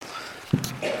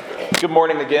Good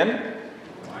morning again.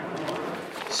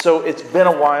 So it's been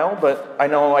a while, but I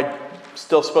know I'm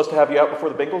still supposed to have you out before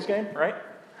the Bengals game, right?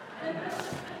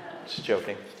 Just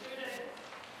joking.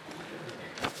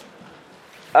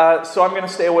 So I'm going to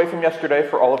stay away from yesterday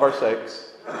for all of our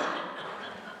sakes,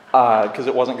 because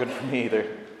it wasn't good for me either.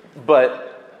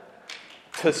 But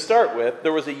to start with,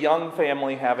 there was a young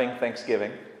family having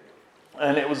Thanksgiving,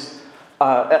 and it was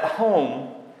at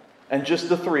home, and just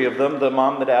the three of them, the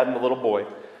mom, the dad, and the little boy.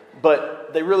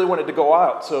 But they really wanted to go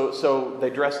out, so they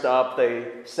dressed up, they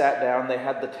sat down, they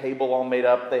had the table all made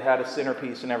up, they had a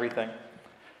centerpiece and everything.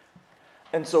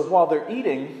 And so while they're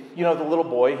eating, the little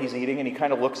boy, he's eating, and he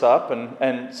kind of looks up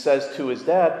and says to his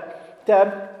dad,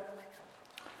 "Dad,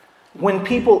 when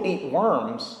people eat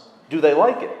worms, do they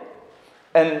like it?"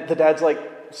 And the dad's like,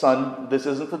 "Son, this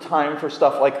isn't the time for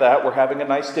stuff like that. We're having a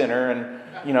nice dinner." And,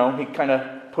 he kind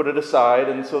of put it aside,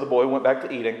 and so the boy went back to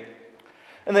eating.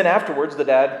 And then afterwards, the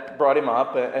dad brought him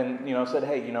up and said,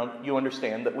 "Hey, you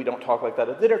understand that we don't talk like that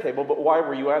at the dinner table, but why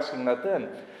were you asking that then?"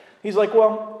 He's like,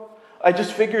 "Well, I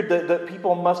just figured that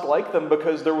people must like them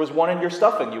because there was one in your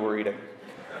stuffing you were eating."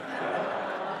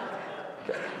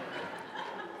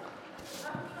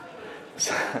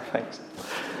 Thanks.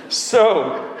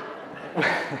 So,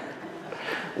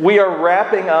 we are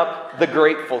wrapping up the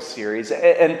Grateful series,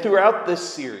 and throughout this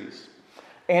series,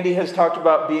 Andy has talked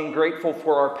about being grateful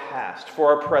for our past,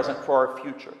 for our present, for our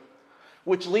future,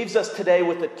 which leaves us today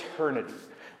with eternity,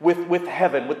 with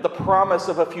heaven, with the promise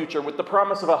of a future, with the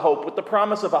promise of a hope, with the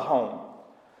promise of a home.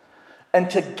 And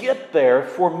to get there,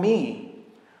 for me,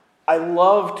 I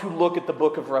love to look at the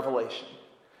book of Revelation.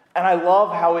 And I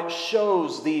love how it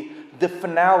shows the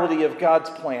finality of God's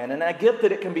plan. And I get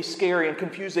that it can be scary and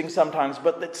confusing sometimes,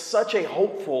 but it's such a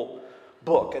hopeful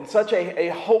book and such a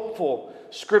hopeful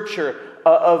scripture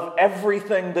of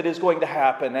everything that is going to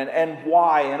happen and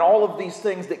why and all of these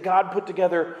things that God put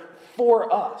together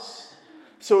for us.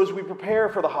 So as we prepare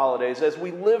for the holidays, as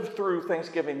we live through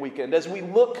Thanksgiving weekend, as we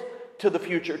look to the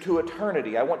future, to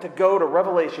eternity, I want to go to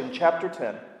Revelation chapter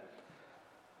 10.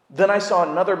 Then I saw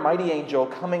another mighty angel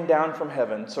coming down from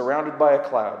heaven, surrounded by a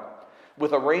cloud,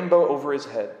 with a rainbow over his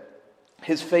head.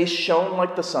 His face shone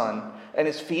like the sun, and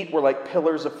his feet were like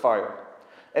pillars of fire.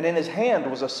 And in his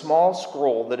hand was a small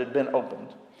scroll that had been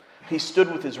opened. He stood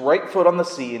with his right foot on the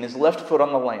sea and his left foot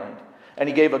on the land. And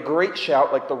he gave a great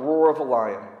shout like the roar of a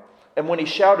lion. And when he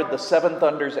shouted, the seven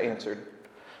thunders answered.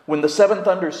 When the seven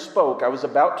thunders spoke, I was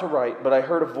about to write, but I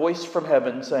heard a voice from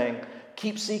heaven saying,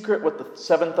 "Keep secret what the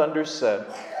seven thunders said,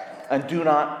 and do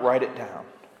not write it down."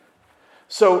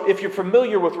 So if you're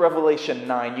familiar with Revelation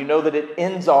 9, you know that it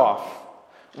ends off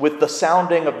with the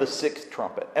sounding of the sixth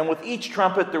trumpet. And with each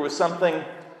trumpet, there was something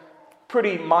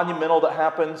pretty monumental that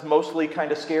happens, mostly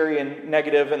kind of scary and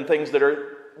negative and things that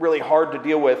are really hard to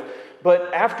deal with.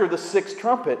 But after the sixth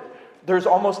trumpet, there's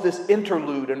almost this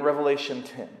interlude in Revelation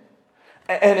 10.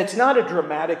 And it's not a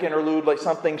dramatic interlude like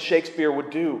something Shakespeare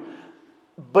would do,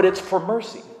 but it's for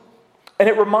mercy. And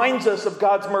it reminds us of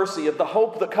God's mercy, of the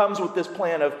hope that comes with this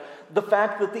plan, of the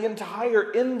fact that the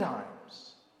entire end times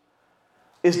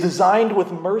is designed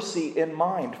with mercy in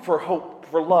mind, for hope,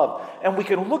 for love. And we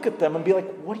can look at them and be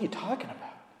like, what are you talking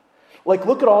about? Like,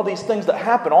 look at all these things that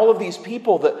happen, all of these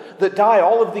people that die,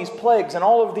 all of these plagues, and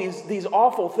all of these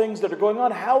awful things that are going on.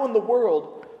 How in the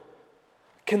world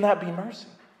can that be mercy?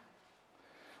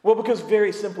 Well, because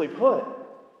very simply put,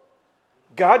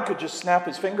 God could just snap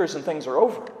his fingers and things are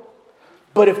over.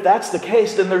 But if that's the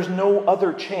case, then there's no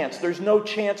other chance. There's no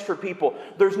chance for people.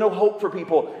 There's no hope for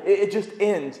people. It just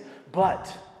ends.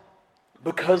 But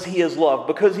because he is love,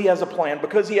 because he has a plan,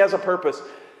 because he has a purpose,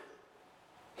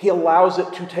 he allows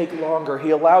it to take longer. He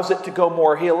allows it to go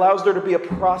more. He allows there to be a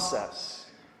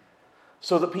process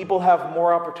so that people have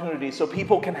more opportunities, so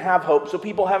people can have hope, so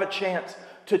people have a chance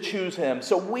to choose him,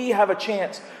 so we have a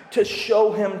chance to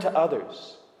show him to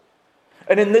others.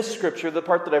 And in this scripture, the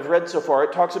part that I've read so far,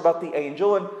 it talks about the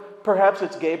angel, and perhaps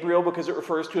it's Gabriel because it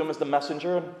refers to him as the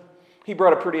messenger, and he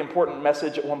brought a pretty important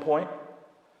message at one point.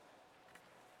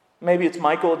 Maybe it's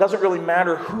Michael. It doesn't really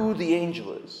matter who the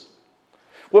angel is.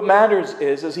 What matters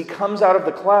is, as he comes out of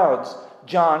the clouds,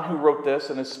 John, who wrote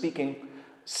this and is speaking,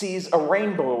 sees a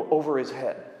rainbow over his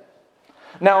head.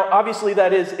 Now, obviously,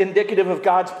 that is indicative of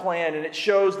God's plan, and it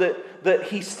shows that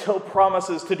he still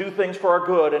promises to do things for our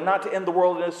good and not to end the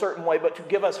world in a certain way, but to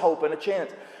give us hope and a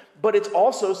chance. But it's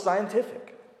also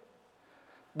scientific.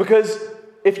 Because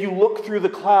if you look through the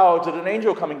clouds at an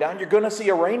angel coming down, you're going to see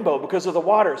a rainbow because of the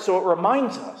water. So it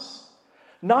reminds us,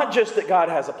 not just that God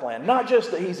has a plan, not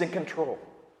just that he's in control,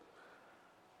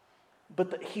 but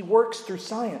that he works through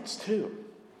science too.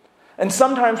 And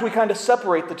sometimes we kind of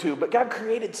separate the two, but God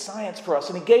created science for us,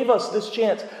 and He gave us this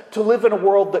chance to live in a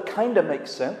world that kind of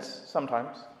makes sense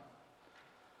sometimes.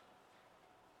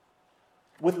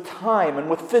 With time and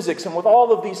with physics and with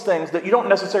all of these things that you don't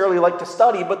necessarily like to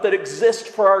study, but that exist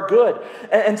for our good.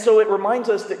 And so it reminds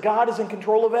us that God is in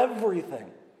control of everything.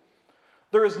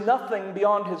 There is nothing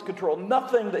beyond His control,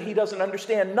 nothing that He doesn't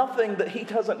understand, nothing that He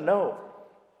doesn't know.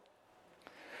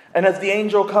 And as the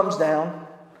angel comes down,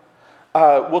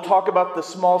 we'll talk about the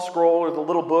small scroll or the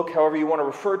little book, however you want to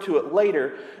refer to it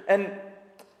later. And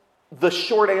the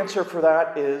short answer for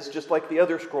that is, just like the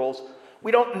other scrolls,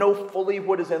 we don't know fully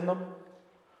what is in them.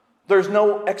 There's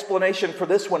no explanation for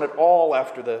this one at all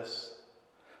after this.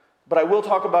 But I will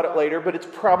talk about it later, but it's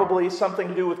probably something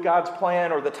to do with God's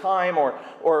plan or the time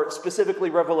or specifically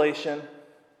Revelation.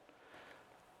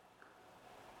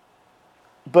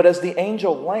 But as the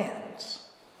angel lands,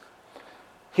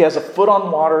 he has a foot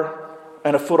on water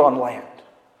and a foot on land,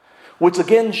 which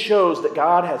again shows that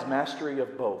God has mastery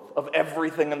of both, of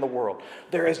everything in the world.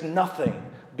 There is nothing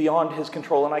beyond His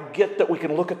control. And I get that we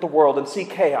can look at the world and see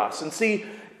chaos and see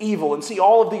evil and see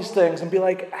all of these things and be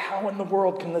like, how in the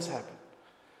world can this happen?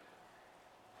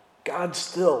 God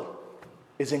still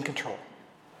is in control.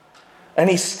 And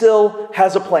He still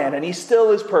has a plan, and He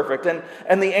still is perfect.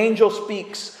 And the angel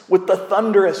speaks with the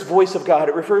thunderous voice of God.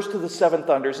 It refers to the seven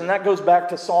thunders, and that goes back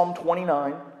to Psalm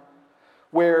 29,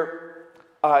 where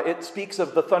it speaks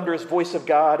of the thunderous voice of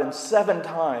God, and 7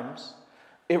 times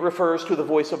it refers to the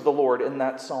voice of the Lord in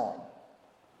that psalm.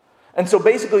 And so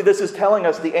basically this is telling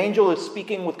us the angel is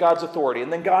speaking with God's authority,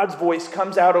 and then God's voice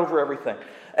comes out over everything.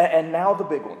 And now the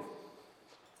big one.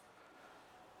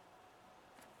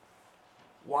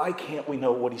 Why can't we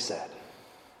know what He said?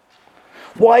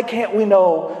 Why can't we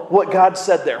know what God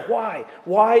said there? Why?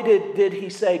 Why did He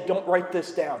say, don't write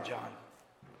this down, John?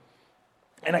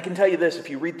 And I can tell you this, if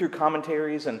you read through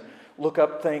commentaries and look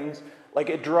up things, like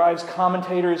it drives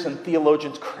commentators and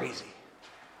theologians crazy.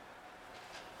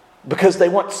 Because they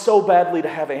want so badly to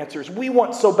have answers. We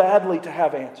want so badly to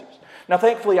have answers. Now,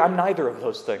 thankfully, I'm neither of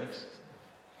those things.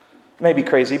 Maybe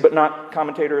crazy, but not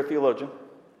commentator or theologian.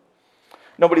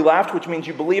 Nobody laughed, which means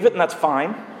you believe it, and that's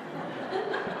fine.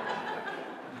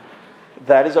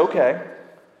 That is okay.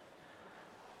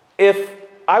 If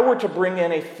I were to bring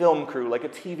in a film crew, like a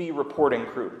TV reporting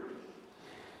crew,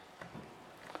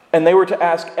 and they were to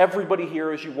ask everybody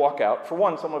here as you walk out, for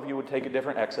one, some of you would take a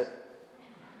different exit.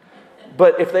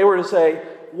 But if they were to say,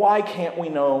 why can't we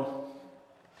know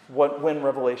when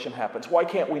Revelation happens? Why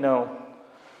can't we know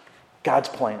God's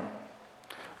plan?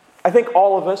 I think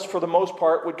all of us, for the most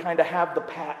part, would kind of have the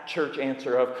pat church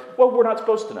answer of, well, we're not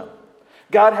supposed to know.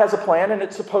 God has a plan, and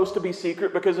it's supposed to be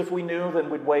secret, because if we knew, then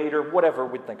we'd wait, or whatever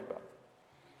we'd think about.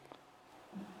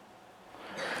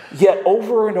 Yet,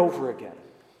 over and over again,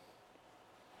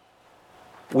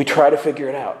 we try to figure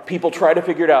it out. People try to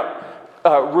figure it out.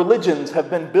 Religions have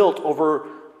been built over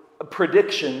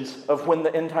predictions of when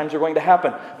the end times are going to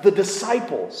happen. The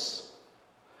disciples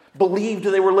believed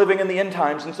they were living in the end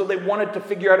times, and so they wanted to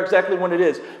figure out exactly when it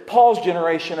is. Paul's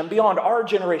generation and beyond, our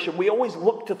generation, we always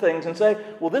look to things and say,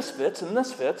 well, this fits,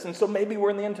 and so maybe we're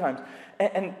in the end times.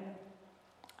 And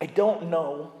I don't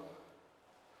know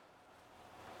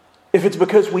if it's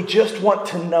because we just want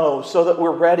to know so that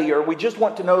we're ready, or we just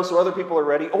want to know so other people are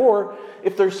ready, or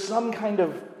if there's some kind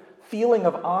of feeling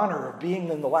of honor of being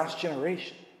in the last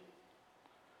generation.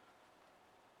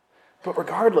 But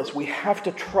regardless, we have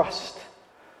to trust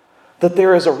that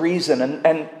there is a reason,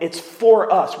 and it's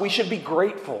for us. We should be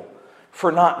grateful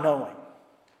for not knowing.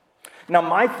 Now,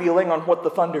 my feeling on what the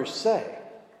thunders say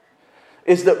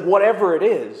is that whatever it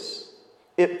is,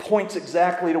 it points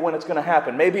exactly to when it's going to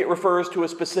happen. Maybe it refers to a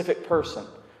specific person.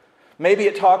 Maybe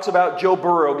it talks about Joe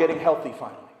Burrow getting healthy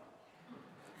finally.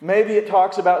 Maybe it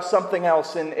talks about something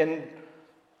else in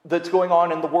that's going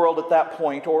on in the world at that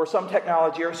point, or some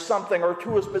technology or something, or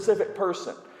to a specific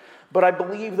person. But I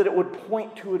believe that it would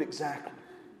point to it exactly.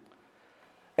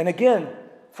 And again,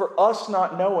 for us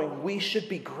not knowing, we should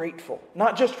be grateful.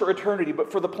 Not just for eternity,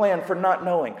 but for the plan, for not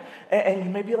knowing. And you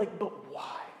may be like, but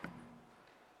why?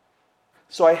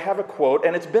 So I have a quote,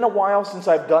 and it's been a while since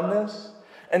I've done this,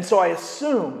 and so I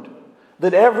assumed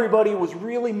that everybody was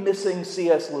really missing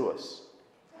C.S. Lewis.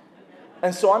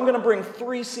 And so I'm going to bring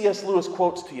 3 C.S. Lewis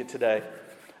quotes to you today.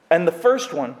 And the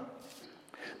first one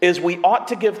is, we ought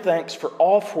to give thanks for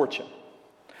all fortune.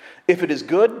 If it is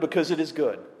good, because it is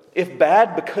good. If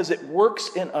bad, because it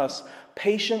works in us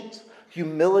patience,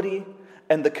 humility,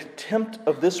 and the contempt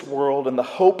of this world and the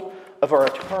hope of our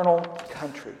eternal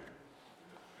country.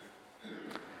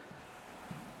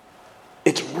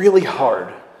 It's really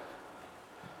hard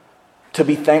to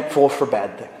be thankful for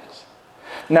bad things.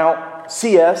 Now,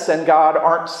 CS and God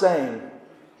aren't saying,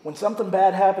 when something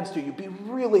bad happens to you, be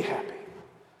really happy.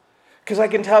 Because I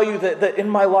can tell you that in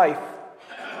my life,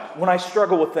 when I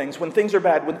struggle with things, when things are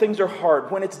bad, when things are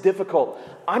hard, when it's difficult,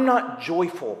 I'm not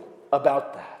joyful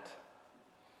about that.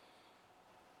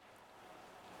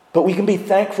 But we can be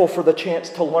thankful for the chance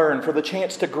to learn, for the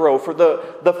chance to grow, for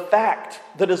the fact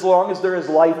that as long as there is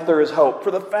life, there is hope,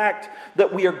 for the fact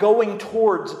that we are going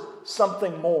towards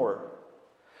something more,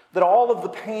 that all of the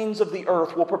pains of the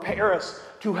earth will prepare us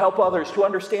to help others, to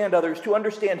understand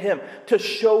Him, to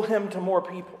show Him to more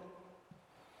people.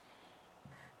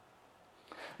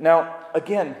 Now,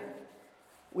 again,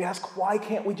 we ask, why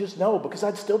can't we just know? Because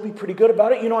I'd still be pretty good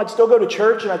about it. I'd still go to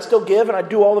church and I'd still give and I'd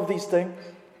do all of these things.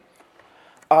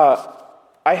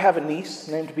 I have a niece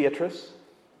named Beatrice.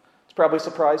 It's probably a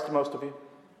surprise to most of you.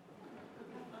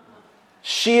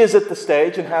 She is at the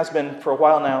stage, and has been for a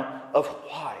while now, of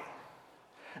why.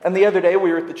 And the other day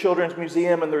we were at the Children's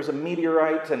Museum and there's a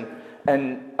meteorite and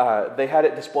they had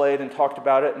it displayed and talked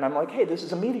about it. And I'm like, hey, this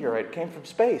is a meteorite. It came from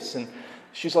space. And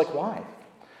she's like, why?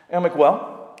 And I'm like,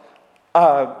 well,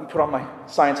 put on my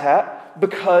science hat,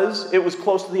 because it was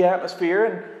close to the atmosphere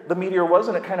and the meteor was,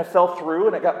 and it kind of fell through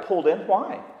and it got pulled in.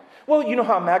 Why? Well, you know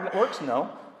how a magnet works?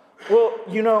 No. Well,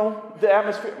 you know the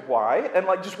atmosphere. Why? And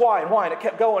just why and why? And it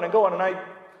kept going and going, and I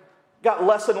got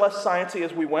less and less sciencey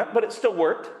as we went, but it still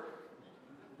worked.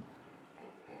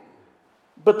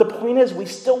 But the point is, we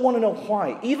still want to know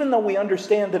why. Even though we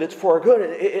understand that it's for our good,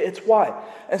 it's why.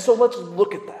 And so let's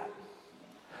look at that.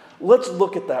 Let's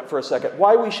look at that for a second.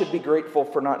 Why we should be grateful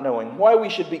for not knowing. Why we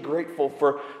should be grateful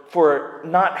for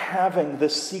not having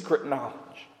this secret knowledge.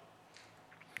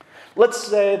 Let's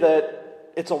say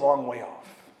that it's a long way off.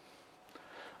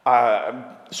 I'm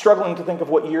struggling to think of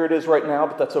what year it is right now,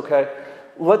 but that's okay.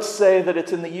 Let's say that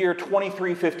it's in the year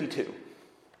 2352.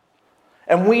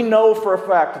 And we know for a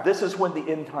fact this is when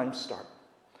the end times start.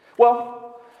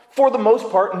 Well, for the most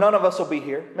part, none of us will be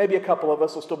here. Maybe a couple of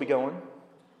us will still be going.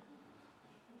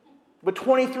 But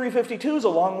 2352 is a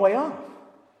long way off.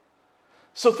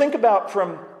 So think about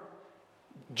from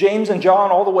James and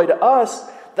John all the way to us,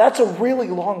 that's a really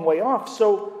long way off.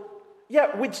 So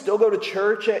yeah, we'd still go to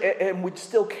church and we'd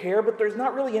still care, but there's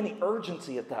not really any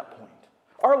urgency at that point.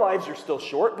 Our lives are still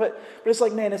short, but it's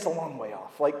like, man, it's a long way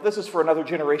off. Like, this is for another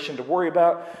generation to worry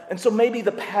about. And so maybe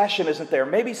the passion isn't there.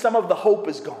 Maybe some of the hope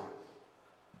is gone.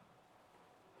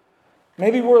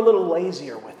 Maybe we're a little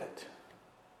lazier with it.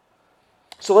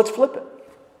 So let's flip it.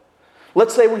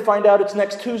 Let's say we find out it's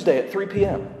next Tuesday at 3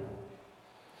 p.m.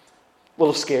 A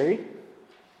little scary.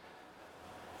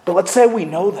 But let's say we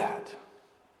know that.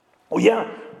 Well, yeah,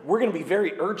 we're going to be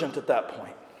very urgent at that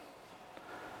point.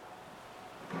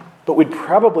 But we'd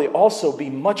probably also be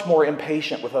much more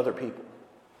impatient with other people.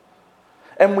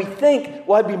 And we think,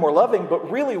 well, I'd be more loving,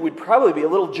 but really we'd probably be a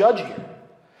little judgier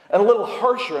and a little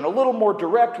harsher and a little more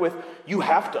direct with, you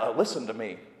have to listen to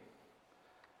me.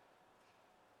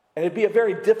 And it'd be a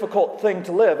very difficult thing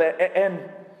to live. And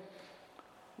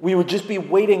we would just be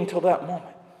waiting till that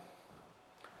moment.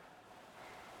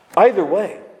 Either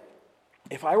way,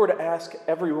 if I were to ask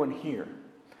everyone here,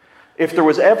 if there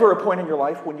was ever a point in your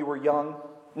life when you were young,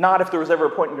 not if there was ever a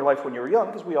point in your life when you were young,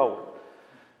 because we all were,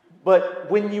 but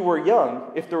when you were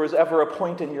young, if there was ever a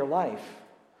point in your life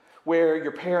where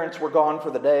your parents were gone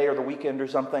for the day or the weekend or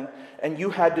something, and you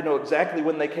had to know exactly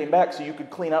when they came back so you could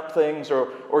clean up things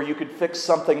or you could fix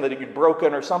something that had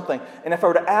broken or something. And if I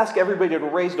were to ask everybody to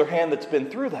raise their hand that's been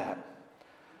through that,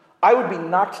 I would be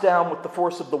knocked down with the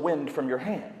force of the wind from your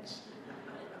hands.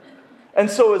 And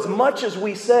so as much as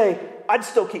we say, I'd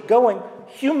still keep going,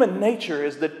 human nature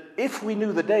is that if we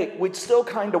knew the date, we'd still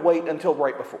kind of wait until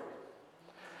right before.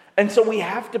 And so we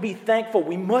have to be thankful.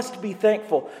 We must be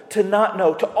thankful to not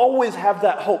know, to always have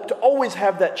that hope, to always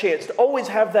have that chance, to always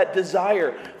have that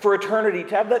desire for eternity,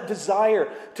 to have that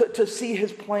desire to see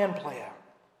His plan play out.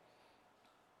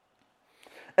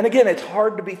 And again, it's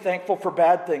hard to be thankful for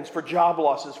bad things, for job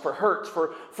losses, for hurts,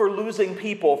 for losing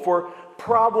people, for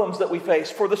problems that we face,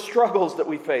 for the struggles that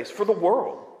we face, for the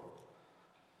world.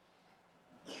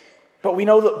 But we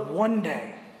know that one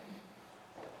day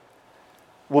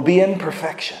we'll be in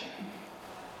perfection.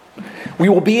 We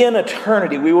will be in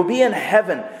eternity. We will be in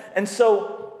heaven. And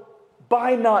so,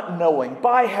 by not knowing,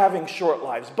 by having short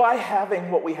lives, by having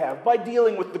what we have, by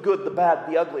dealing with the good, the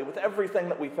bad, the ugly, with everything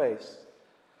that we face,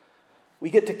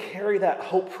 we get to carry that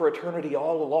hope for eternity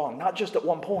all along, not just at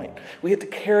one point. We get to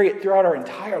carry it throughout our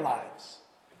entire lives.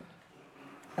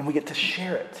 And we get to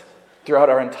share it throughout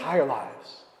our entire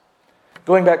lives.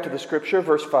 Going back to the scripture,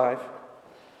 verse 5.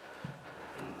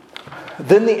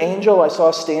 Then the angel I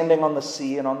saw standing on the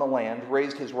sea and on the land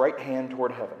raised his right hand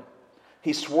toward heaven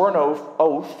He swore an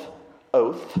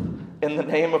oath in the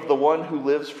name of the one who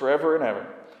lives forever and ever,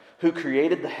 who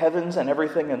created the heavens and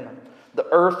everything in them, the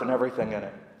earth and everything in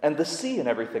it, and the sea and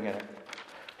everything in it.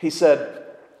 He said,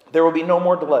 there will be no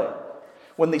more delay.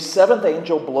 When the seventh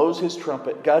angel blows his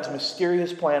trumpet, God's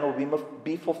mysterious plan will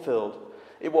be fulfilled.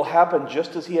 It will happen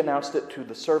just as he announced it to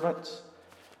the servants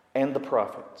and the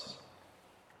prophets.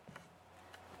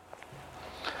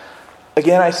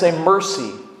 Again, I say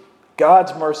mercy.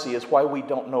 God's mercy is why we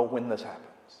don't know when this happens.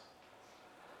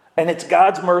 And it's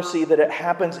God's mercy that it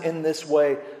happens in this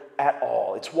way at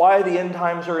all. It's why the end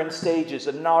times are in stages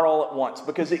and not all at once,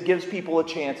 because it gives people a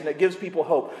chance and it gives people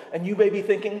hope. And you may be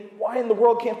thinking, why in the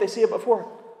world can't they see it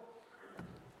before?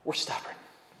 We're stubborn.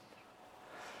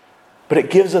 But it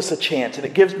gives us a chance, and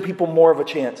it gives people more of a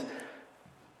chance.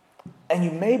 And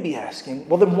you may be asking,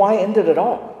 well, then why end it at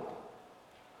all?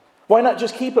 Why not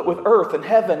just keep it with earth and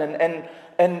heaven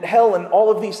and hell and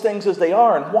all of these things as they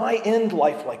are? And why end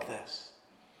life like this?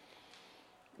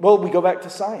 Well, we go back to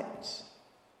science.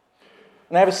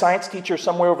 And I have a science teacher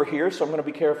somewhere over here, so I'm going to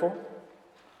be careful.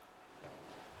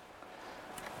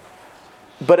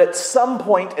 But at some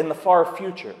point in the far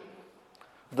future,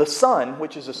 the sun,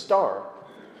 which is a star,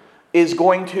 is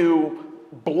going to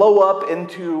blow up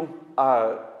into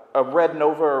a red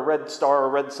nova or a red star or a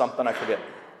red something, I forget.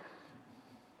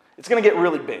 It's going to get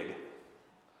really big.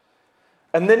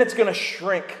 And then it's going to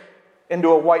shrink into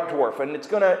a white dwarf, and it's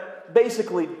going to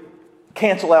basically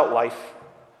cancel out life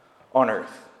on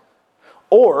Earth.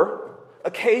 Or,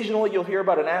 occasionally you'll hear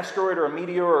about an asteroid or a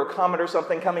meteor or a comet or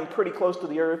something coming pretty close to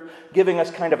the Earth, giving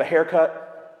us kind of a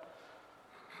haircut.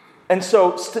 And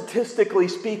so, statistically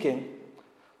speaking,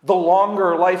 the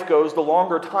longer life goes, the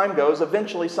longer time goes,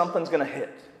 eventually something's going to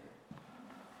hit.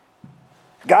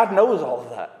 God knows all of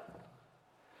that.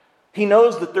 He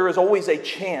knows that there is always a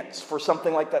chance for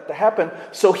something like that to happen,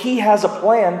 so he has a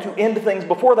plan to end things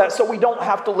before that, so we don't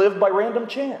have to live by random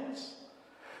chance.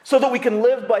 So that we can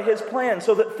live by his plan,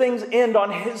 so that things end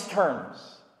on his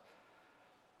terms.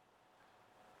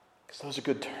 Because those are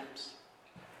good terms.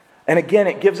 And again,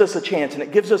 it gives us a chance, and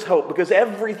it gives us hope, because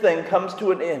everything comes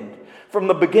to an end. From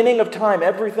the beginning of time,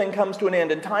 everything comes to an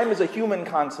end, and time is a human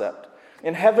concept.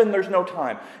 In heaven, there's no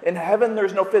time. In heaven,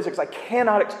 there's no physics. I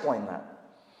cannot explain that.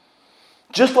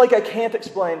 Just like I can't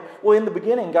explain, well, in the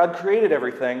beginning, God created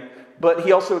everything, but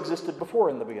he also existed before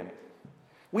in the beginning.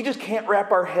 We just can't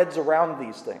wrap our heads around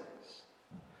these things.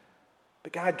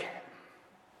 But God can.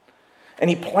 And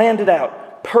he planned it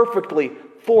out perfectly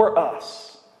for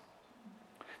us.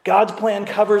 God's plan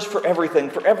covers for everything,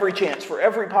 for every chance, for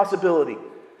every possibility.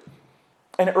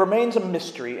 And it remains a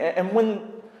mystery. And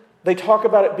when they talk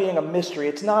about it being a mystery,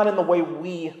 it's not in the way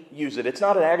we use it. It's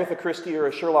not an Agatha Christie or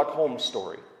a Sherlock Holmes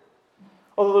story.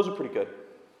 Although those are pretty good.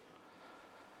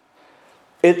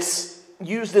 It's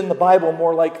used in the Bible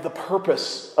more like the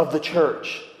purpose of the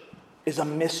church is a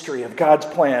mystery of God's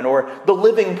plan, or the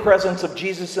living presence of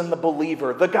Jesus in the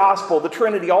believer, the gospel, the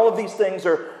Trinity. All of these things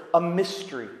are a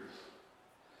mystery.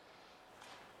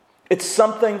 It's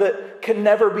something that can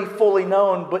never be fully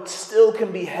known, but still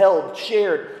can be held,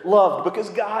 shared, loved, because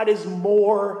God is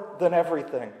more than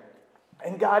everything.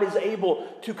 And God is able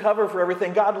to cover for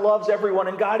everything. God loves everyone,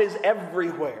 and God is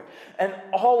everywhere. And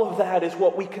all of that is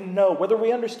what we can know. Whether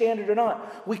we understand it or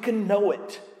not, we can know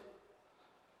it.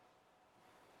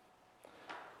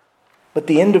 But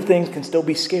the end of things can still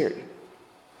be scary.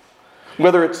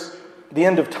 Whether it's the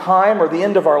end of time or the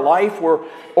end of our life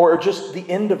or just the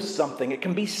end of something, it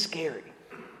can be scary.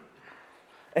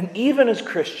 And even as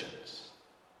Christians,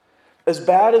 as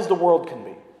bad as the world can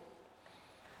be,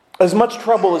 as much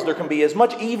trouble as there can be, as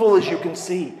much evil as you can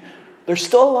see, there's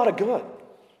still a lot of good.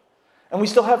 And we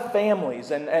still have families,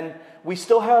 and we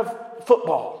still have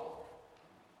football.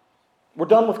 We're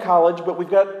done with college, but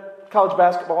we've got college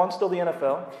basketball and still the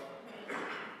NFL.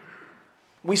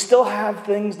 We still have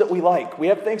things that we like. We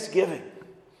have Thanksgiving.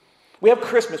 We have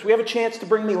Christmas. We have a chance to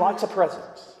bring me lots of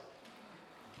presents.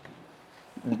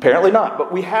 Apparently not,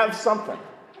 but we have something.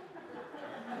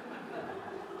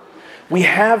 We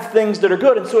have things that are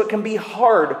good, and so it can be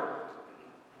hard.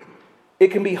 It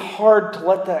can be hard to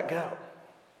let that go.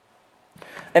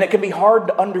 And it can be hard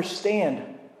to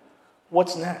understand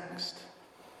what's next.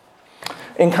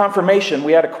 In confirmation,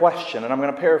 we had a question, and I'm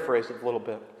going to paraphrase it a little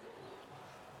bit.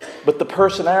 But the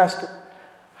person asked,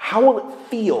 how will it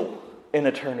feel in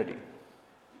eternity?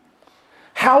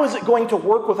 How is it going to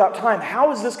work without time?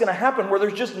 How is this going to happen where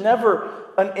there's just never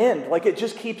an end? Like it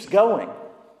just keeps going.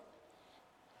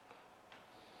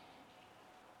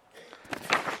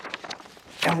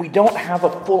 And we don't have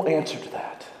a full answer to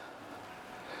that.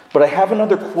 But I have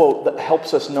another quote that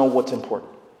helps us know what's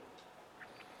important.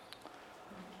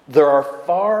 There are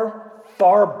far,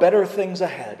 far better things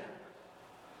ahead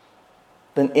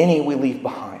than any we leave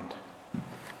behind.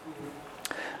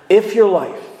 If your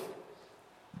life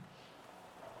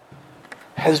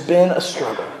has been a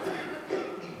struggle,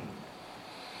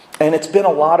 and it's been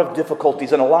a lot of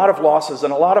difficulties and a lot of losses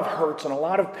and a lot of hurts and a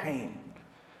lot of pain,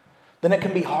 then it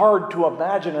can be hard to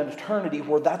imagine an eternity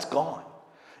where that's gone.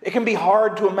 It can be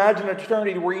hard to imagine an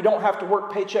eternity where you don't have to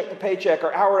work paycheck to paycheck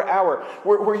or hour to hour,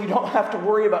 where you don't have to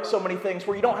worry about so many things,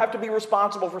 where you don't have to be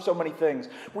responsible for so many things,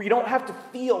 where you don't have to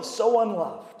feel so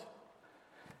unloved.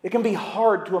 It can be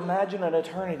hard to imagine an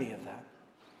eternity of that.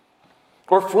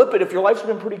 Or flip it if your life's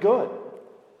been pretty good.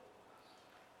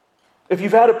 If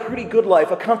you've had a pretty good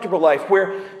life, a comfortable life,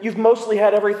 where you've mostly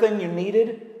had everything you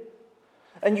needed,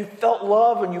 and you've felt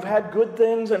love and you've had good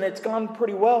things and it's gone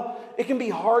pretty well, it can be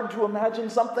hard to imagine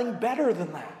something better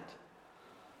than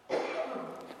that.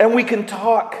 And we can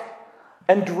talk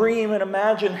and dream and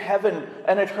imagine heaven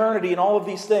and eternity and all of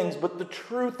these things, but the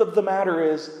truth of the matter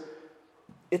is,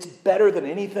 it's better than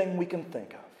anything we can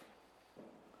think of.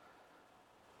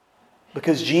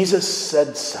 Because Jesus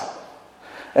said so.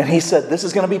 And he said, this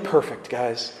is going to be perfect,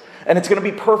 guys. And it's going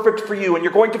to be perfect for you. And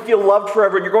you're going to feel loved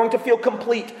forever. And you're going to feel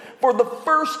complete for the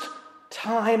first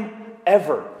time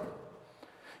ever.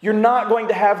 You're not going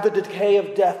to have the decay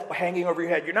of death hanging over your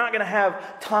head. You're not going to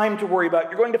have time to worry about.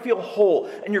 You're going to feel whole.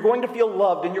 And you're going to feel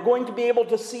loved. And you're going to be able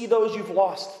to see those you've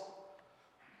lost.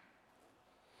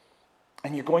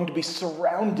 And you're going to be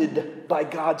surrounded by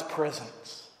God's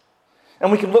presence.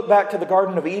 And we can look back to the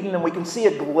Garden of Eden and we can see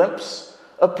a glimpse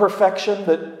of perfection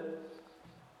that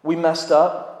we messed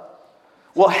up.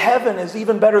 Well, heaven is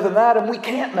even better than that, and we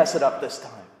can't mess it up this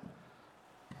time.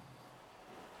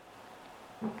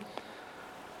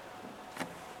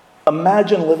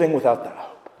 Imagine living without that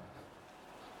hope.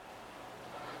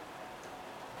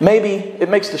 Maybe it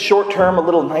makes the short term a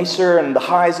little nicer, and the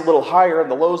highs a little higher, and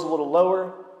the lows a little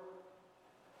lower.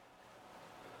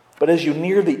 But as you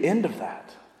near the end of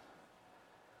that,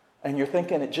 and you're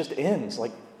thinking it just ends,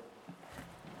 like,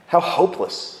 how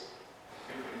hopeless,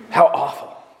 how awful.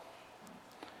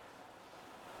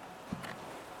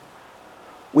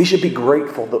 We should be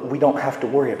grateful that we don't have to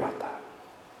worry about that.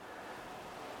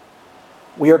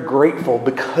 We are grateful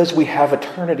because we have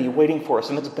eternity waiting for us,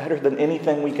 and it's better than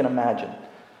anything we can imagine.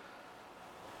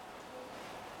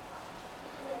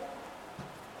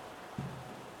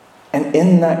 And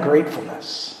in that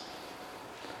gratefulness,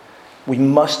 we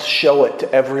must show it to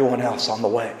everyone else on the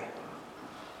way.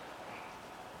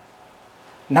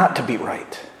 Not to be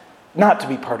right. Not to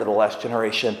be part of the last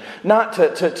generation, not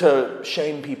to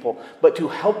shame people, but to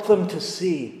help them to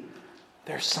see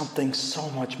there's something so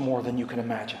much more than you can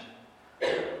imagine.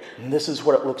 And this is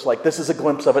what it looks like. This is a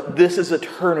glimpse of it. This is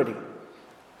eternity.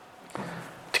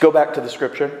 To go back to the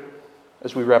scripture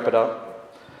as we wrap it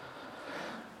up.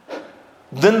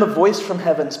 Then the voice from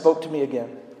heaven spoke to me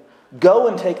again. Go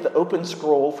and take the open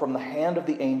scroll from the hand of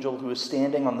the angel who is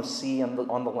standing on the sea and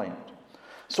on the land.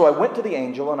 So I went to the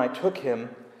angel and I took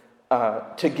him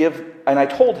I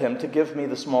told him to give me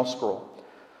the small scroll.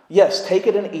 Yes, take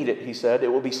it and eat it, he said. It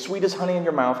will be sweet as honey in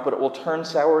your mouth, but it will turn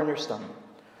sour in your stomach.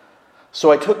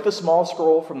 So I took the small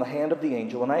scroll from the hand of the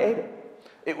angel and I ate it.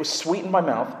 It was sweet in my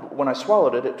mouth, but when I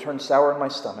swallowed it, it turned sour in my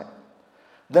stomach.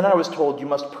 Then I was told, you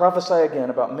must prophesy again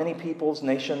about many peoples,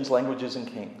 nations, languages, and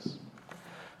kings.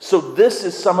 So this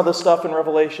is some of the stuff in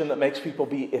Revelation that makes people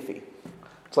be iffy.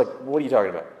 It's like, what are you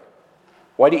talking about?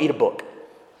 Why do you eat a book?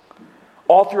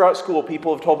 All throughout school,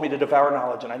 people have told me to devour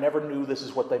knowledge, and I never knew this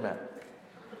is what they meant.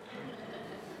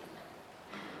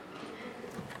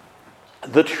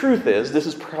 The truth is, this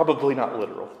is probably not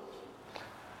literal.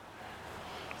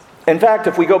 In fact,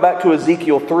 if we go back to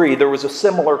Ezekiel 3, there was a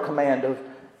similar command of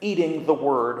eating the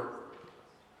word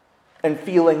and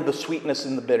feeling the sweetness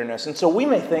and the bitterness. And so we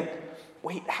may think,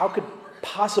 wait, how could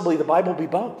possibly the Bible be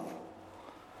both?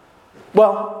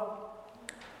 Well,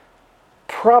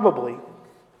 probably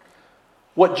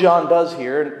what John does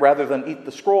here, rather than eat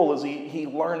the scroll, is he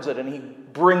learns it and he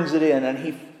brings it in and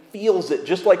he feels it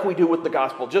just like we do with the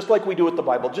gospel, just like we do with the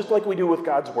Bible, just like we do with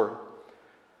God's word.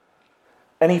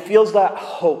 And he feels that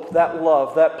hope, that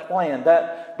love, that plan,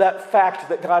 that fact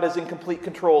that God is in complete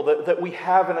control, that we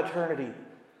have an eternity.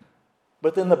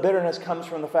 But then the bitterness comes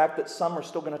from the fact that some are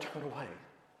still going to turn away.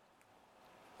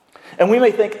 And we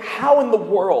may think, how in the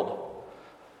world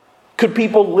could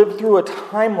people live through a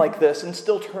time like this and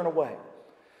still turn away?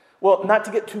 Well, not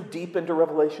to get too deep into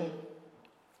Revelation,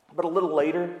 but a little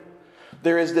later,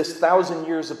 there is this 1,000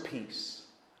 years of peace.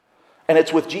 And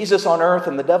it's with Jesus on earth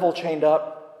and the devil chained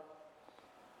up.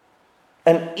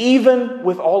 And even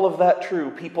with all of that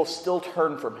true, people still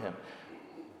turn from him.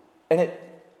 And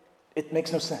It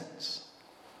makes no sense.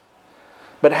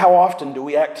 But how often do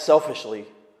we act selfishly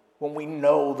when we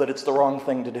know that it's the wrong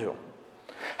thing to do?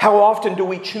 How often do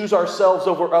we choose ourselves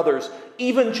over others,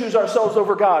 even choose ourselves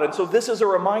over God? And so this is a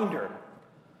reminder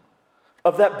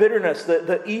of that bitterness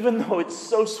that even though it's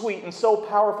so sweet and so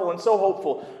powerful and so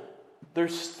hopeful,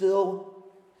 there's still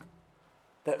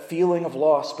that feeling of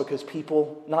loss because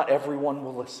not everyone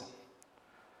will listen.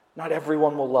 Not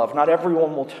everyone will love. Not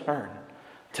everyone will turn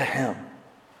to Him.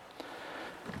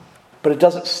 But it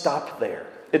doesn't stop there.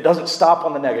 It doesn't stop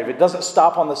on the negative. It doesn't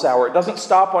stop on the sour. It doesn't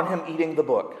stop on Him eating the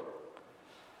book.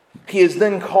 He is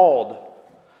then called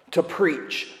to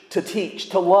preach, to teach,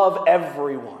 to love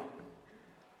everyone.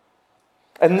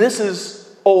 And this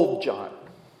is old John.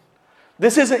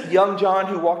 This isn't young John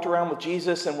who walked around with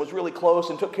Jesus and was really close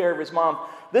and took care of his mom.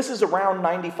 This is around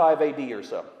 95 AD or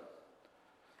so.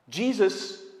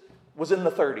 Jesus was in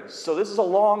the 30s, so this is a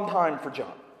long time for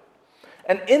John.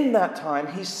 And in that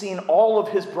time, he's seen all of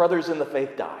his brothers in the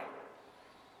faith die.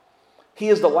 He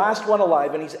is the last one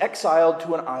alive, and he's exiled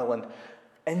to an island,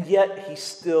 and yet he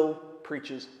still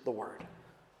preaches the word.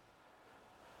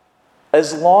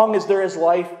 As long as there is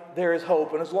life, there is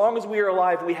hope. And as long as we are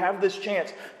alive, we have this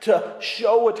chance to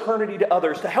show eternity to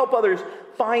others, to help others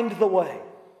find the way.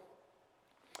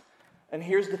 And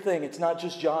here's the thing, it's not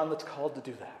just John that's called to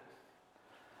do that.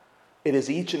 It is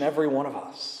each and every one of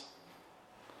us.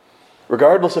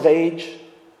 Regardless of age,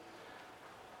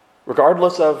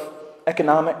 regardless of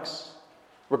economics,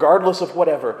 regardless of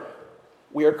whatever,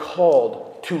 we are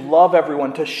called to love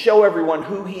everyone, to show everyone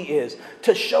who He is,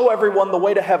 to show everyone the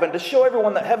way to heaven, to show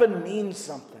everyone that heaven means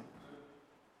something.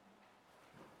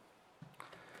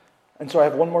 And so I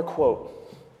have one more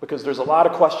quote, because there's a lot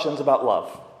of questions about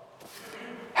love.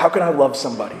 How can I love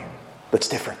somebody that's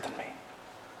different than me?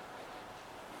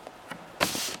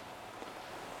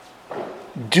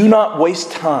 Do not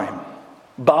waste time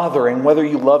bothering whether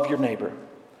you love your neighbor.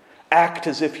 Act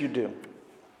as if you do.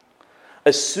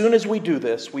 As soon as we do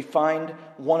this, we find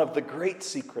one of the great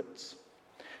secrets.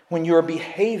 When you are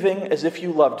behaving as if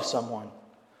you loved someone,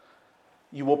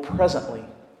 you will presently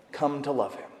come to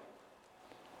love him.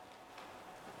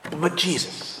 But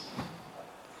Jesus,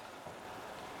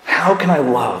 how can I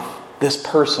love this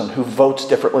person who votes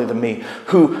differently than me,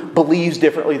 who believes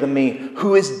differently than me,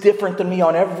 who is different than me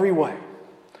on every way?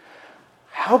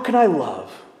 How can I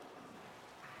love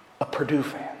a Purdue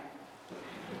fan?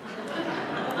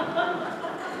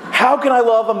 How can I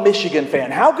love a Michigan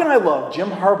fan? How can I love Jim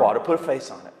Harbaugh, to put a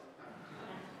face on it?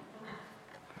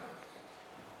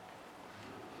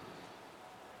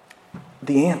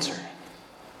 The answer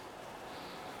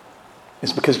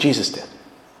is because Jesus did.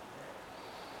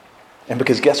 And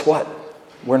because guess what?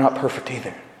 We're not perfect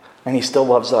either. And He still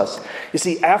loves us. You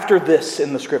see, after this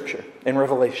in the Scripture, in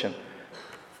Revelation,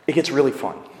 it gets really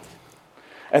fun.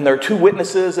 And there are two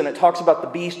witnesses, and it talks about the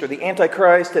beast or the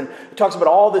Antichrist, and it talks about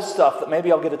all this stuff that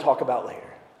maybe I'll get to talk about later.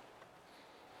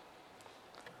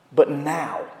 But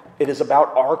now, it is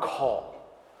about our call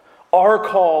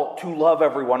to love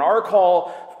everyone, our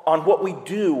call on what we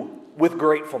do with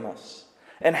gratefulness,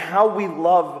 and how we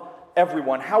love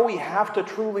everyone, how we have to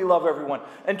truly love everyone.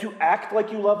 And to act like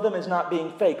you love them is not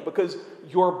being fake, because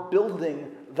you're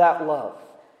building that love.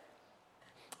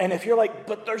 And if you're like,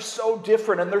 but they're so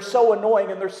different and they're so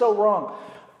annoying and they're so wrong,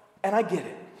 and I get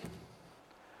it.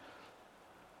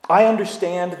 I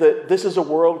understand that this is a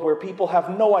world where people have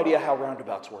no idea how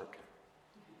roundabouts work.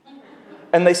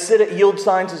 And they sit at yield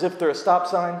signs as if they're a stop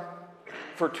sign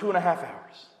for 2.5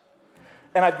 hours.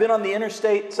 And I've been on the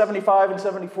interstate 75 and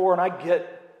 74, and I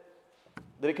get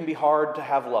that it can be hard to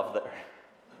have love there.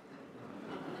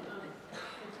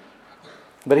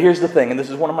 But here's the thing, and this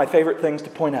is one of my favorite things to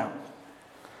point out.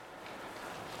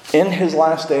 In His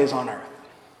last days on earth,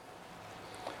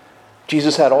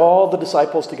 Jesus had all the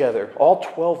disciples together, all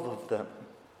 12 of them.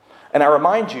 And I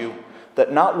remind you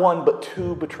that not one but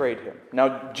two betrayed Him.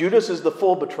 Now, Judas is the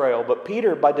full betrayal, but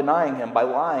Peter, by denying Him, by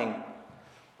lying,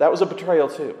 that was a betrayal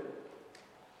too.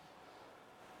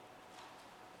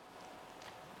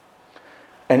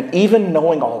 And even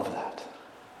knowing all of that,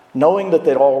 knowing that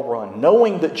they'd all run,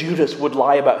 knowing that Judas would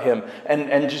lie about Him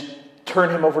and just turn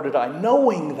Him over to die,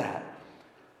 knowing that,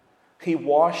 He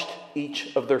washed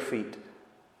each of their feet,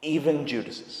 even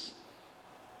Judas's.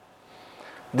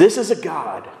 This is a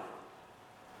God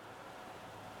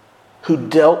who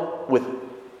dealt with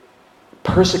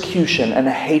persecution and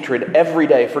hatred every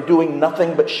day for doing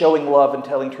nothing but showing love and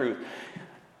telling truth.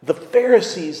 The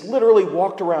Pharisees literally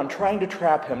walked around trying to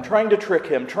trap Him, trying to trick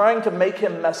Him, trying to make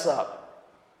Him mess up.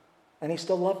 And He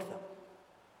still loved them.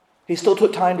 He still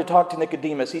took time to talk to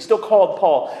Nicodemus. He still called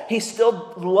Paul. He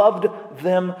still loved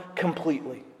them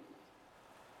completely.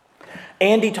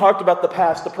 Andy talked about the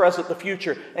past, the present, the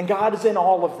future, and God is in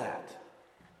all of that.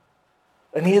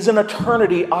 And He is in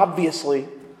eternity, obviously,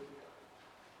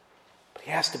 but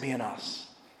He has to be in us.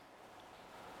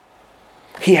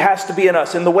 He has to be in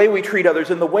us, in the way we treat others,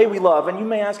 in the way we love. And you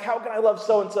may ask, how can I love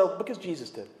so-and-so? Because Jesus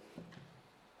did.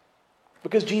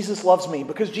 Because Jesus loves me,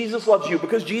 because Jesus loves you,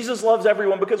 because Jesus loves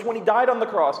everyone, because when He died on the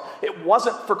cross, it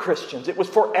wasn't for Christians, it was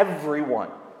for everyone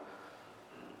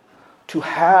to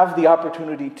have the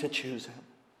opportunity to choose Him.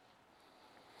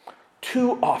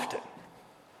 Too often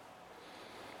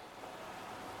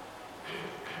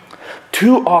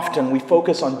we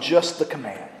focus on just the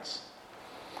commands,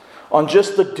 on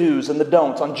just the do's and the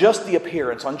don'ts, on just the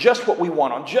appearance, on just what we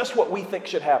want, on just what we think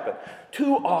should happen.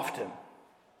 Too often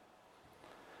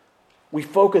we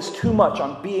focus too much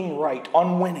on being right,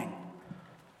 on winning,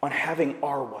 on having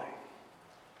our way.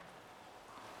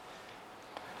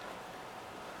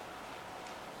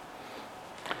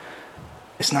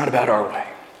 It's not about our way.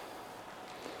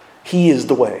 He is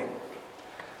the way,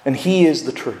 and He is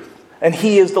the truth, and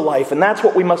He is the life, and that's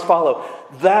what we must follow.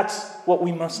 That's what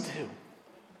we must do.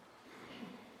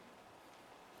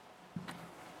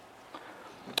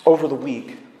 Over the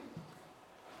week,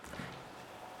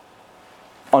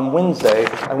 on Wednesday,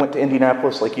 I went to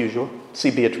Indianapolis like usual, to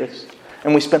see Beatrice.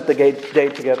 And we spent the day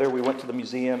together. We went to the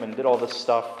museum and did all this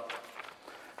stuff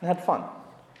and had fun.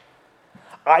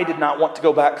 I did not want to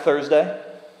go back Thursday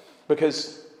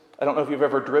because I don't know if you've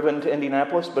ever driven to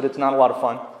Indianapolis, but it's not a lot of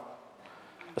fun,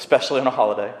 especially on a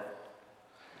holiday.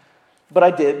 But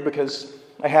I did because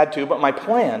I had to. But my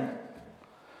plan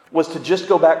was to just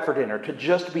go back for dinner, to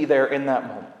just be there in that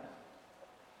moment.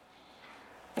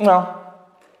 Well,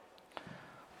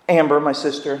 Amber, my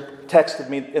sister, texted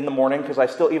me in the morning because I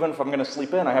still, even if I'm going to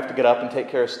sleep in, I have to get up and take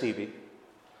care of Stevie.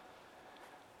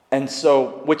 And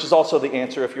so, which is also the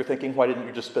answer if you're thinking, why didn't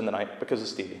you just spend the night? Because of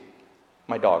Stevie,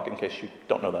 my dog, in case you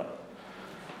don't know that.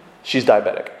 She's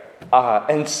diabetic.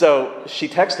 And so she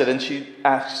texted and she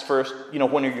asks first,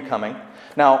 when are you coming?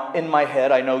 Now, in my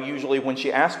head, I know usually when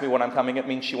she asks me when I'm coming, it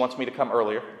means she wants me to come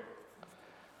earlier.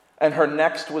 And her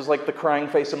next was like the crying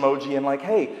face emoji and like,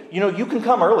 hey, you can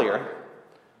come earlier.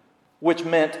 Which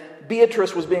meant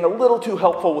Beatrice was being a little too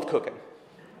helpful with cooking.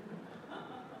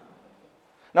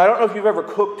 Now, I don't know if you've ever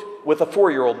cooked with a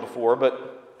 4-year-old before,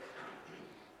 but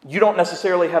you don't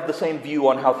necessarily have the same view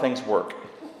on how things work.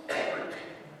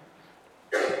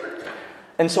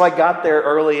 And so I got there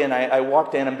early, and I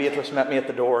walked in, and Beatrice met me at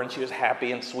the door, and she was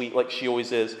happy and sweet like she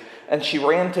always is. And she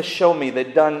ran to show me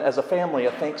they'd done, as a family,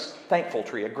 a thankful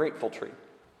tree, a grateful tree.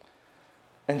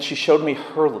 And she showed me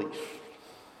her leaf.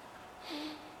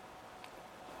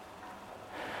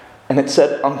 And it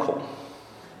said, Uncle,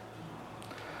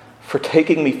 for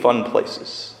taking me fun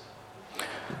places.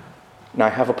 Now I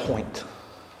have a point.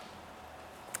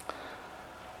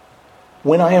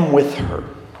 When I am with her,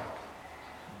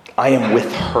 I am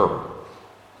with her.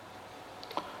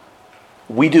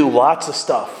 We do lots of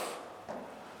stuff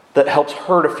that helps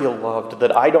her to feel loved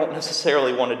that I don't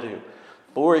necessarily want to do.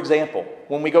 For example,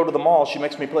 when we go to the mall, she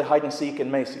makes me play hide and seek in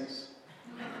Macy's.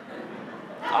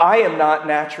 I am not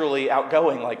naturally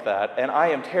outgoing like that, and I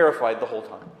am terrified the whole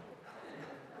time.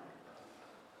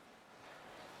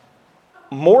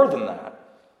 More than that,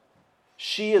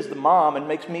 she is the mom and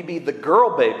makes me be the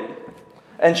girl baby,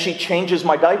 and she changes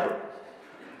my diaper.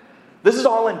 This is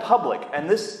all in public,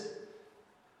 and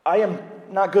I am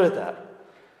not good at that.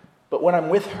 But when I'm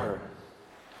with her,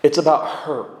 it's about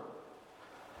her,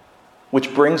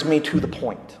 which brings me to the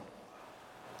point.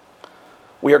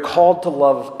 We are called to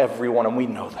love everyone, and we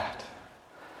know that.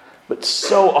 But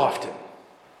so often,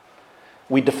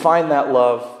 we define that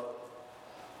love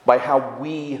by how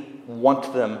we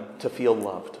want them to feel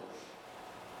loved.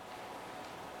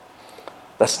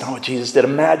 That's not what Jesus did.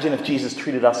 Imagine if Jesus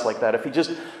treated us like that. If He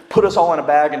just put us all in a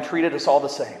bag and treated us all the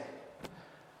same.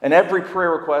 And every prayer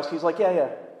request, He's like, yeah,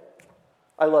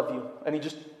 I love you. And He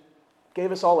just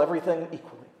gave us all everything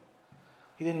equally.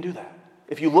 He didn't do that.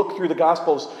 If you look through the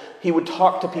Gospels, He would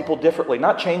talk to people differently,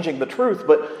 not changing the truth,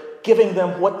 but giving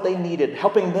them what they needed,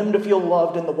 helping them to feel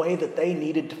loved in the way that they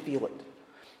needed to feel it.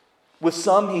 With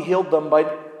some, He healed them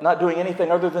by not doing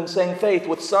anything other than saying faith.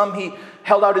 With some, He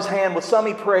held out His hand. With some,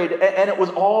 He prayed. And it was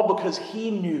all because He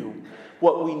knew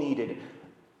what we needed.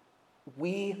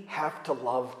 We have to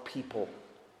love people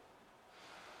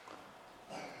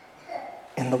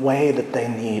in the way that they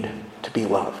need to be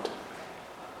loved.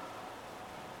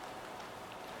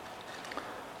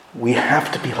 We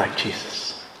have to be like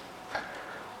Jesus.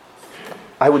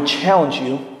 I would challenge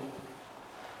you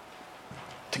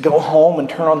to go home and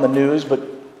turn on the news, but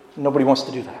nobody wants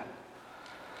to do that.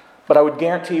 But I would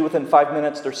guarantee you within 5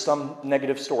 minutes there's some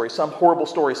negative story, some horrible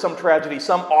story, some tragedy,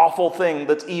 some awful thing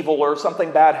that's evil or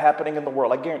something bad happening in the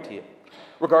world. I guarantee it,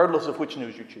 regardless of which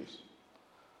news you choose.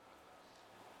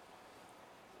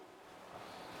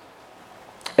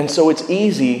 And so it's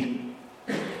easy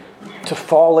to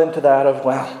fall into that of,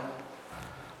 well,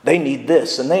 they need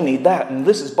this and they need that and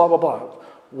this is blah, blah, blah.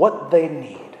 What they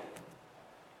need,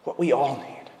 what we all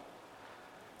need,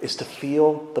 is to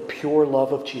feel the pure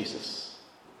love of Jesus.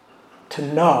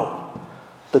 To know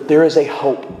that there is a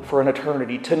hope for an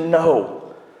eternity. To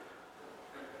know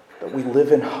that we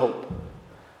live in hope,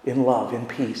 in love, in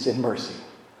peace, in mercy.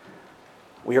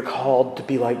 We are called to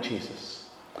be like Jesus.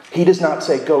 He does not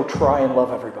say, go try and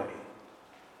love everybody.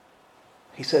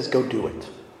 He says, go do it.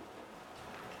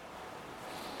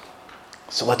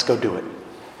 So let's go do it.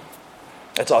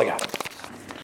 That's all I got.